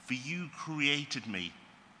For you created me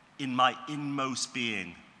in my inmost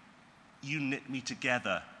being. You knit me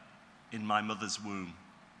together in my mother's womb.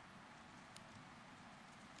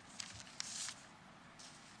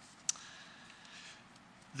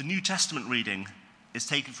 The New Testament reading is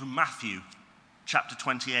taken from Matthew chapter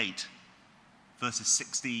 28, verses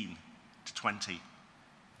 16 to 20,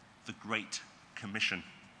 the Great Commission.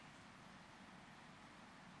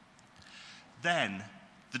 Then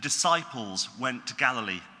the disciples went to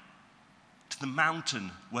Galilee, to the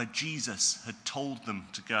mountain where Jesus had told them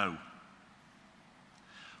to go.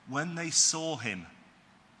 When they saw him,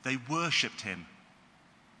 they worshipped him,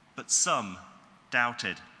 but some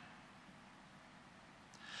doubted.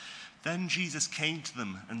 Then Jesus came to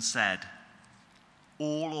them and said,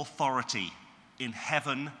 "All authority in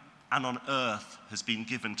heaven and on earth has been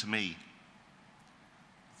given to me.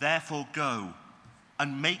 Therefore go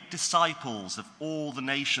and make disciples of all the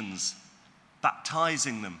nations,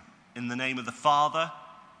 baptizing them in the name of the Father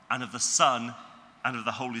and of the Son and of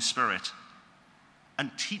the Holy Spirit,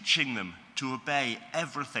 and teaching them to obey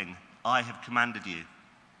everything I have commanded you.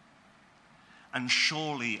 And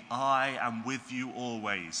surely I am with you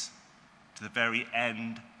always, to the very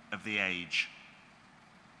end of the age."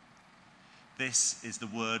 This is the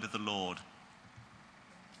word of the Lord.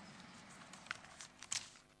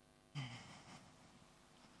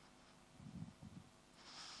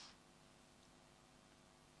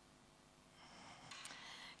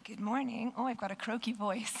 Good morning. Oh, I've got a croaky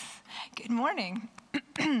voice. Good morning.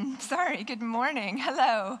 Sorry, good morning.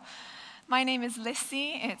 Hello. My name is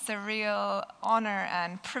Lissy. It's a real honor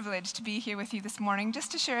and privilege to be here with you this morning,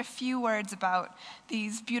 just to share a few words about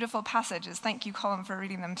these beautiful passages. Thank you, Colin, for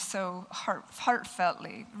reading them so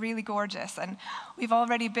heartfeltly, really gorgeous. And we've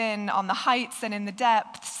already been on the heights and in the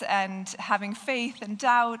depths and having faith and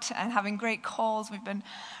doubt and having great calls. We've been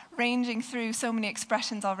ranging through so many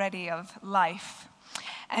expressions already of life.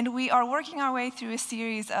 And we are working our way through a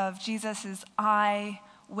series of Jesus's I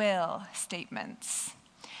will statements.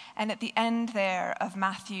 And at the end there of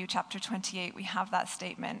Matthew chapter 28, we have that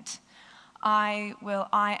statement, I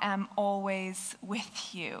am always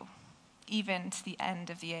with you, even to the end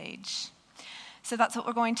of the age. So that's what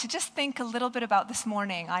we're going to just think a little bit about this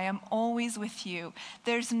morning. I am always with you.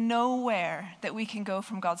 There's nowhere that we can go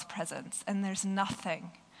from God's presence, and there's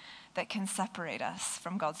nothing that can separate us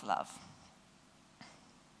from God's love.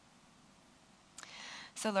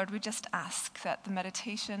 So, Lord, we just ask that the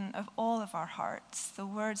meditation of all of our hearts, the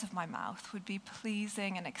words of my mouth, would be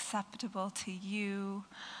pleasing and acceptable to you,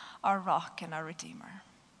 our rock and our Redeemer.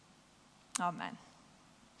 Amen.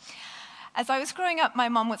 As I was growing up, my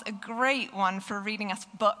mom was a great one for reading us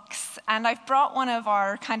books, and I've brought one of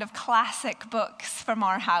our kind of classic books from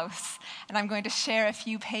our house, and I'm going to share a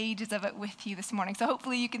few pages of it with you this morning, so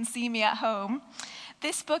hopefully you can see me at home.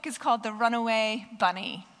 This book is called The Runaway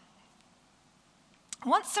Bunny.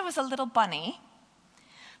 Once there was a little bunny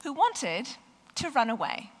who wanted to run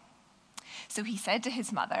away. So he said to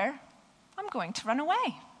his mother, I'm going to run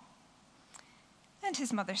away. And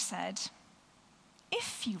his mother said,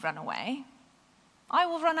 if you run away, I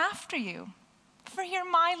will run after you, for you're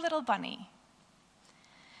my little bunny.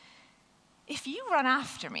 If you run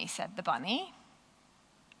after me, said the bunny,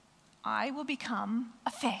 I will become a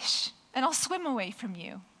fish, and I'll swim away from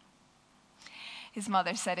you. His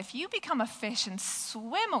mother said, if you become a fish and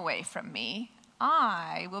swim away from me,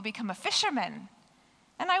 I will become a fisherman,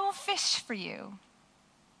 and I will fish for you.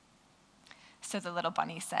 So the little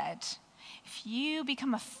bunny said, if you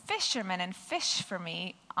become a fisherman and fish for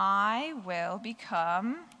me, I will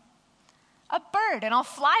become a bird, and I'll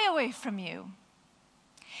fly away from you.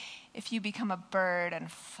 If you become a bird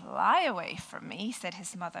and fly away from me, said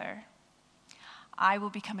his mother, I will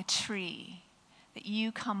become a tree that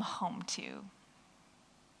you come home to.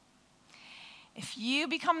 If you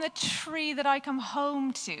become the tree that I come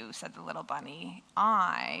home to, said the little bunny,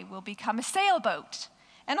 I will become a sailboat,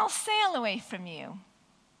 and I'll sail away from you.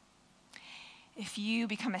 If you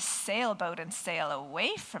become a sailboat and sail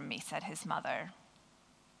away from me, said his mother,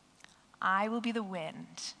 I will be the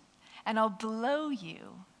wind, and I'll blow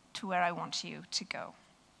you to where I want you to go.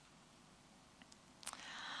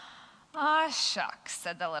 Ah, shucks,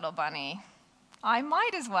 said the little bunny. I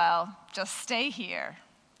might as well just stay here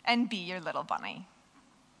and be your little bunny.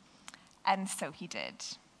 And so he did.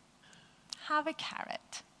 Have a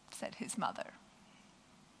carrot, said his mother.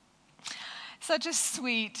 Such a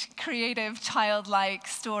sweet, creative, childlike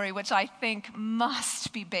story, which I think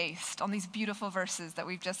must be based on these beautiful verses that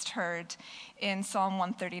we've just heard in Psalm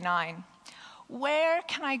 139. Where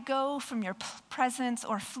can I go from your presence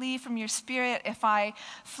or flee from your spirit? If I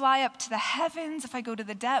fly up to the heavens, if I go to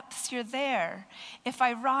the depths, you're there. If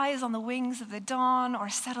I rise on the wings of the dawn or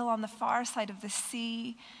settle on the far side of the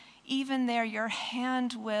sea, even there your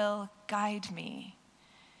hand will guide me.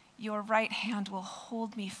 Your right hand will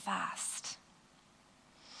hold me fast.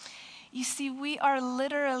 You see, we are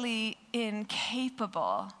literally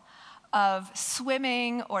incapable of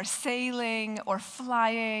swimming or sailing or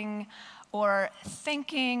flying or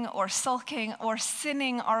thinking or sulking or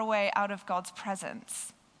sinning our way out of God's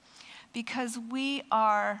presence, because we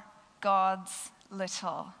are God's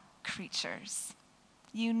little creatures.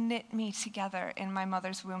 You knit me together in my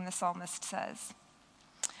mother's womb, the psalmist says.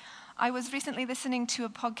 I was recently listening to a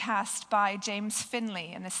podcast by James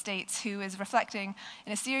Finley in the States, who is reflecting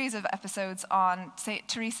in a series of episodes on St.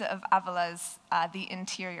 Teresa of Avila's The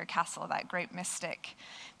Interior Castle, that great mystic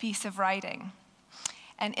piece of writing.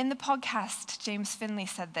 And in the podcast, James Finley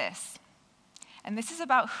said this, and this is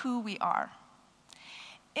about who we are.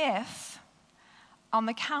 If, on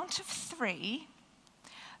the count of 3,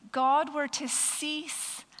 God were to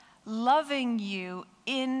cease loving you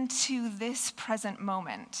into this present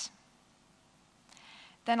moment,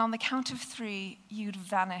 then on the count of 3, you'd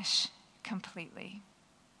vanish completely.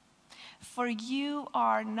 For you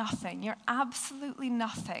are nothing, you're absolutely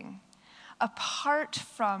nothing, apart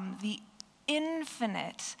from the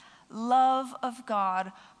infinite love of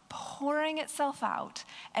God pouring itself out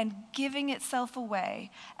and giving itself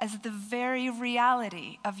away as the very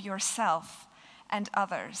reality of yourself and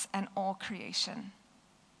others and all creation.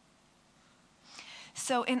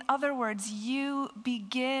 So, in other words, you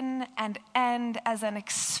begin and end as an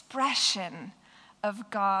expression of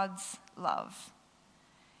God's love.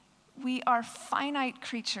 We are finite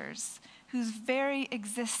creatures whose very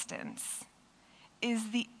existence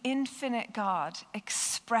is the infinite God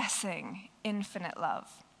expressing infinite love.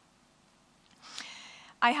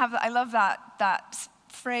 I love that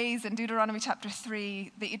phrase in Deuteronomy chapter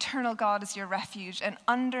 3, the eternal God is your refuge, and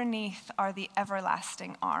underneath are the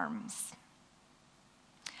everlasting arms.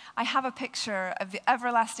 I have a picture of the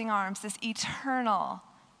everlasting arms, this eternal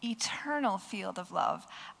field of love,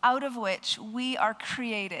 out of which we are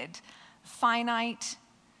created, finite,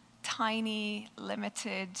 tiny,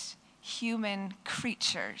 limited, human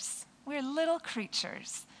creatures. We're little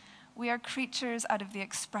creatures. We are creatures out of the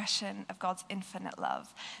expression of God's infinite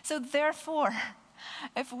love. So therefore,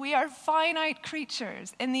 if we are finite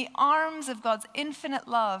creatures in the arms of God's infinite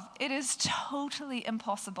love, it is totally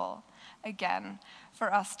impossible, again,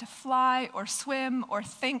 for us to fly or swim or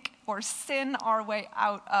think or sin our way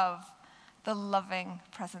out of the loving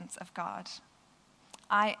presence of God.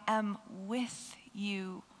 I am with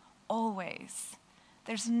you always.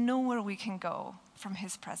 There's nowhere we can go from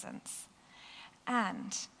his presence.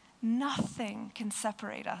 And nothing can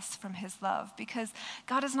separate us from his love, because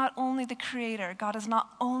God is not only the creator, God is not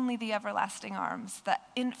only the everlasting arms, the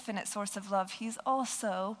infinite source of love, he's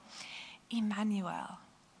also Emmanuel,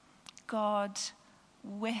 God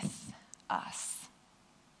with us.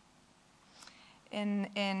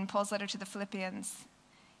 In Paul's letter to the Philippians,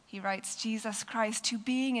 he writes, Jesus Christ, who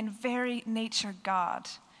being in very nature God,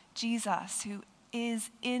 Jesus, who is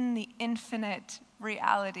in the infinite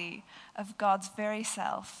reality of God's very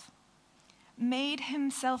self, made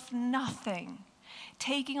himself nothing,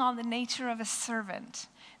 taking on the nature of a servant,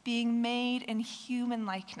 being made in human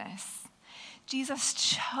likeness. Jesus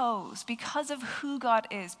chose, because of who God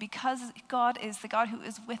is, because God is the God who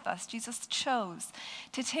is with us, Jesus chose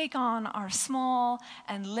to take on our small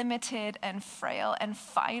and limited and frail and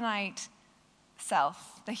finite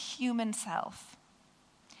self, the human self,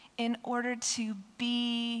 in order to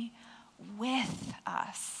be with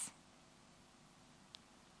us.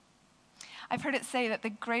 I've heard it say that the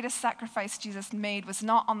greatest sacrifice Jesus made was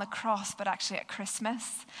not on the cross, but actually at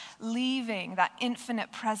Christmas. Leaving that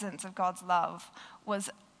infinite presence of God's love was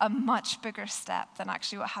a much bigger step than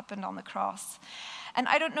actually what happened on the cross. And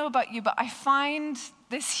I don't know about you, but I find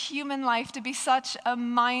this human life to be such a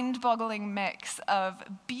mind-boggling mix of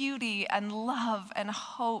beauty and love and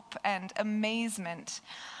hope and amazement,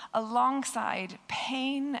 alongside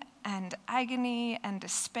pain and agony and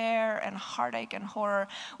despair and heartache and horror,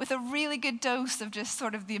 with a really good dose of just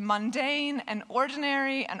sort of the mundane and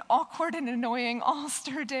ordinary and awkward and annoying all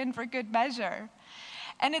stirred in for good measure.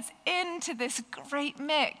 And it's into this great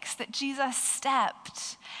mix that Jesus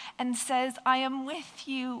stepped and says, I am with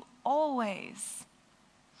you always.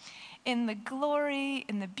 In the glory,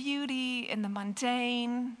 in the beauty, in the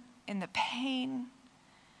mundane, in the pain.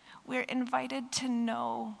 We're invited to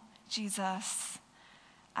know Jesus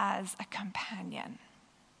as a companion,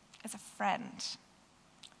 as a friend,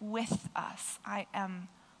 with us. I am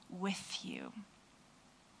with you.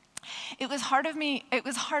 It was hard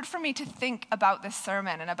for me to think about this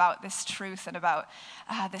sermon and about this truth and about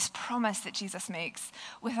this promise that Jesus makes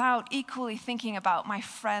without equally thinking about my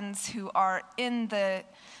friends who are in the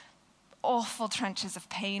awful trenches of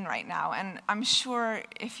pain right now. And I'm sure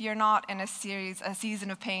if you're not in a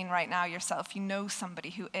season of pain right now yourself, you know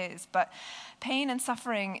somebody who is. But pain and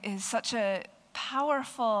suffering is such a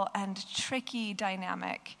powerful and tricky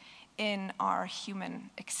dynamic in our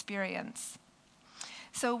human experience.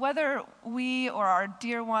 So whether we or our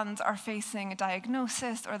dear ones are facing a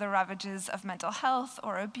diagnosis or the ravages of mental health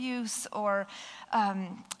or abuse or,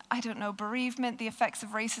 bereavement, the effects of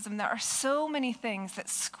racism, there are so many things that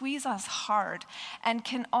squeeze us hard and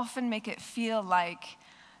can often make it feel like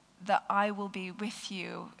the "I will be with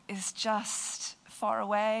you" is just far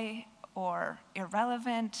away or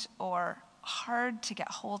irrelevant or hard to get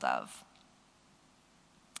hold of.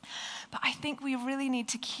 But I think we really need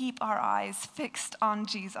to keep our eyes fixed on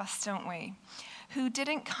Jesus, don't we? Who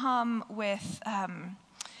didn't come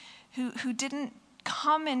who didn't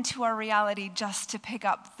come into our reality just to pick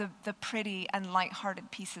up the pretty and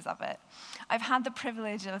lighthearted pieces of it. I've had the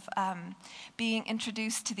privilege of being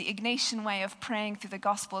introduced to the Ignatian way of praying through the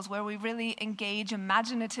Gospels, where we really engage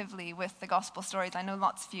imaginatively with the Gospel stories. I know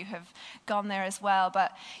lots of you have gone there as well,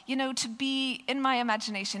 but to be in my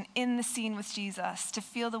imagination in the scene with Jesus, to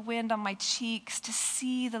feel the wind on my cheeks, to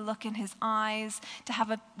see the look in his eyes, to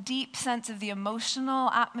have a deep sense of the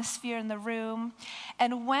emotional atmosphere in the room.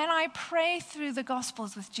 And when I pray through the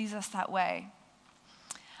Gospels with Jesus that way,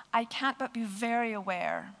 I can't but be very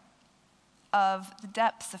aware of the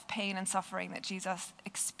depths of pain and suffering that Jesus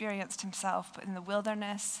experienced himself in the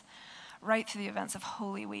wilderness, right through the events of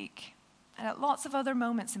Holy Week, and at lots of other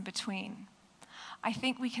moments in between. I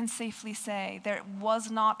think we can safely say there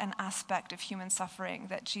was not an aspect of human suffering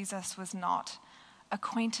that Jesus was not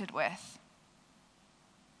acquainted with.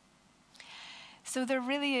 So there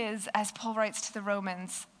really is, as Paul writes to the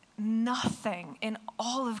Romans, nothing in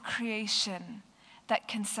all of creation that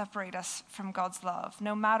can separate us from God's love,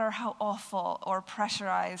 no matter how awful or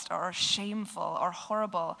pressurized or shameful or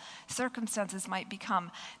horrible circumstances might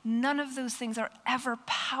become. None of those things are ever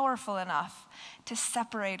powerful enough to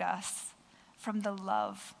separate us from the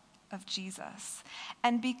love of Jesus.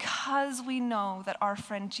 And because we know that our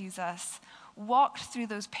friend Jesus walked through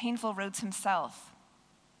those painful roads himself,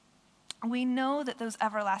 we know that those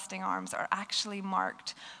everlasting arms are actually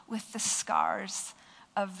marked with the scars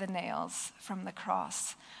of the nails from the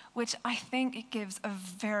cross, which I think it gives a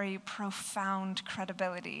very profound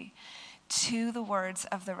credibility to the words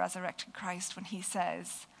of the resurrected Christ when he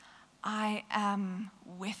says, "I am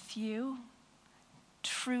with you,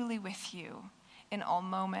 truly with you, in all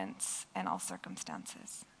moments and all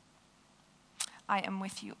circumstances. I am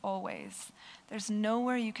with you always." There's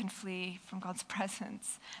nowhere you can flee from God's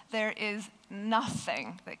presence. There is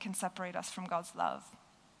nothing that can separate us from God's love.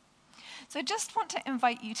 So I just want to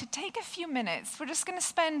invite you to take a few minutes. We're just going to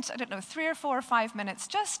spend, 3 or 4 or 5 minutes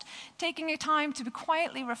just taking a time to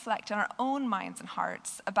quietly reflect on our own minds and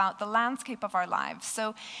hearts about the landscape of our lives.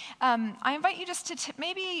 So I invite you just to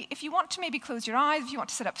maybe, if you want to maybe close your eyes, if you want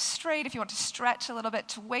to sit up straight, if you want to stretch a little bit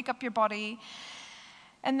to wake up your body,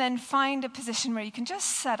 and then find a position where you can just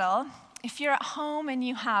settle. If you're at home and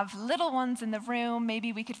you have little ones in the room,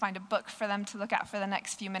 maybe we could find a book for them to look at for the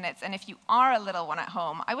next few minutes. And if you are a little one at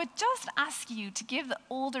home, I would just ask you to give the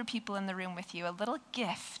older people in the room with you a little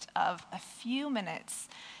gift of a few minutes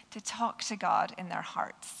to talk to God in their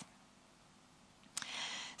hearts.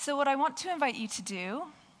 So what I want to invite you to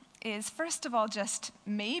do is, first of all, just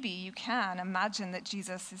maybe you can imagine that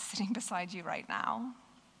Jesus is sitting beside you right now,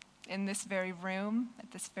 in this very room,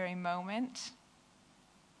 at this very moment.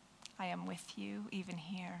 I am with you, even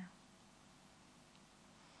here.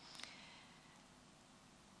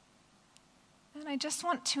 And I just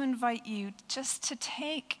want to invite you just to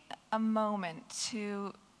take a moment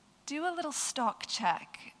to do a little stock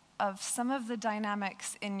check of some of the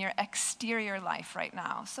dynamics in your exterior life right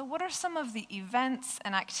now. So what are some of the events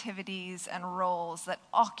and activities and roles that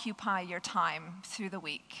occupy your time through the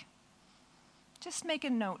week? Just make a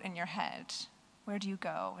note in your head. Where do you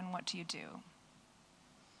go and what do you do?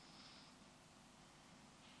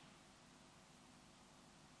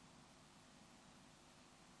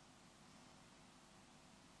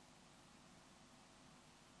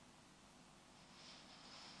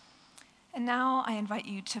 And now I invite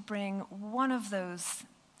you to bring one of those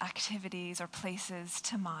activities or places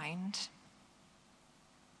to mind,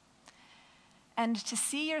 and to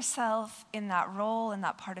see yourself in that role, in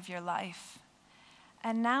that part of your life,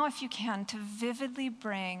 And now, if you can, to vividly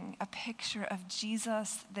bring a picture of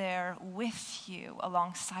Jesus there with you,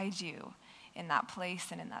 alongside you, in that place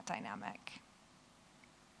and in that dynamic.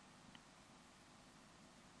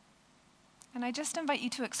 And I just invite you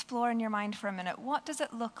to explore in your mind for a minute, what does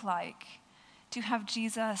it look like to have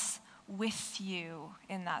Jesus with you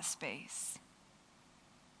in that space?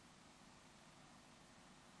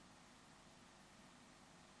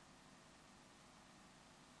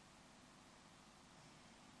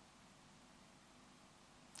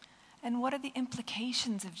 And what are the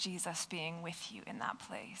implications of Jesus being with you in that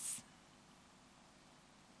place?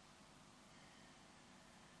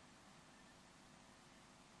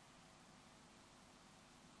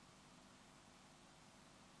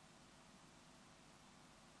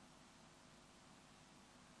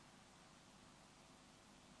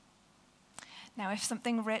 Now, if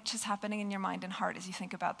something rich is happening in your mind and heart as you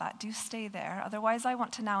think about that, do stay there. Otherwise, I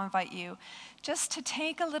want to now invite you just to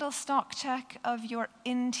take a little stock check of your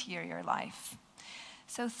interior life.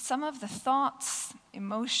 So some of the thoughts,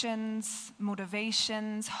 emotions,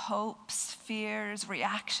 motivations, hopes, fears,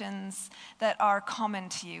 reactions that are common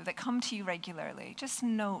to you, that come to you regularly, just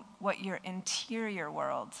note what your interior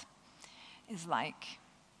world is like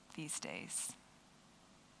these days.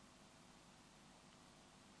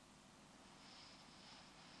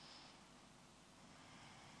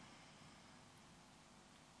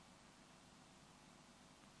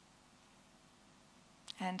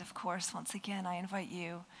 And of course, once again, I invite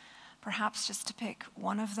you perhaps just to pick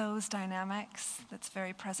one of those dynamics that's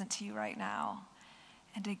very present to you right now.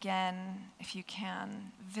 And again, if you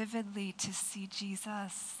can, vividly to see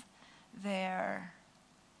Jesus there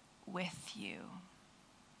with you.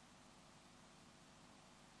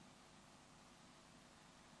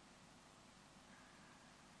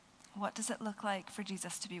 What does it look like for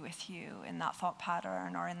Jesus to be with you in that thought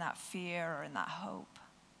pattern or in that fear or in that hope?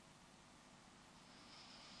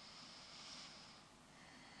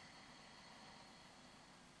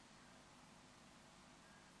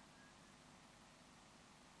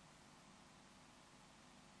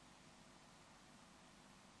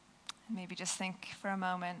 Maybe just think for a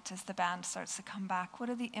moment as the band starts to come back, what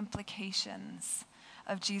are the implications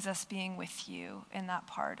of Jesus being with you in that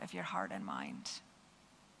part of your heart and mind?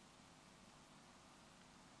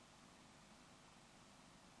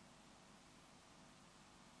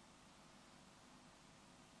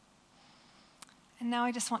 And now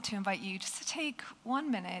I just want to invite you just to take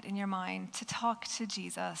 1 minute in your mind to talk to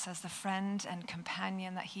Jesus as the friend and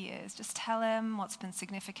companion that he is. Just tell him what's been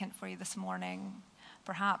significant for you this morning.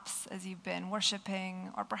 Perhaps as you've been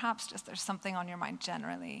worshiping, or perhaps just there's something on your mind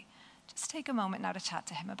generally. Just take a moment now to chat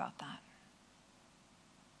to him about that.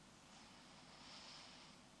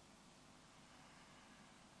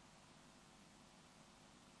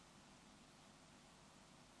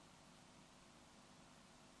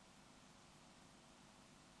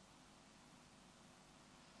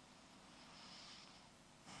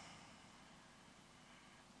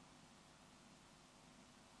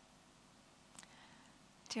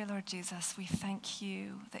 Dear Lord Jesus, we thank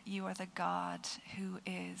you that you are the God who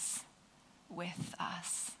is with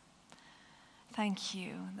us. Thank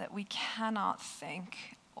you that we cannot think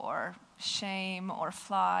or shame or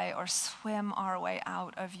fly or swim our way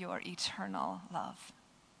out of your eternal love.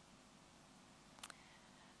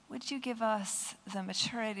 Would you give us the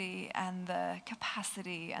maturity and the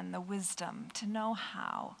capacity and the wisdom to know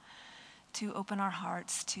how to open our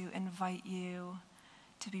hearts to invite you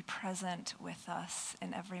to be present with us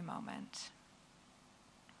in every moment.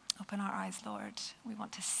 Open our eyes, Lord. We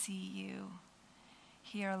want to see you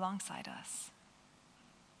here alongside us.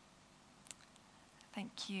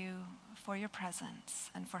 Thank you for your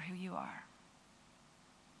presence and for who you are.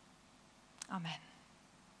 Amen.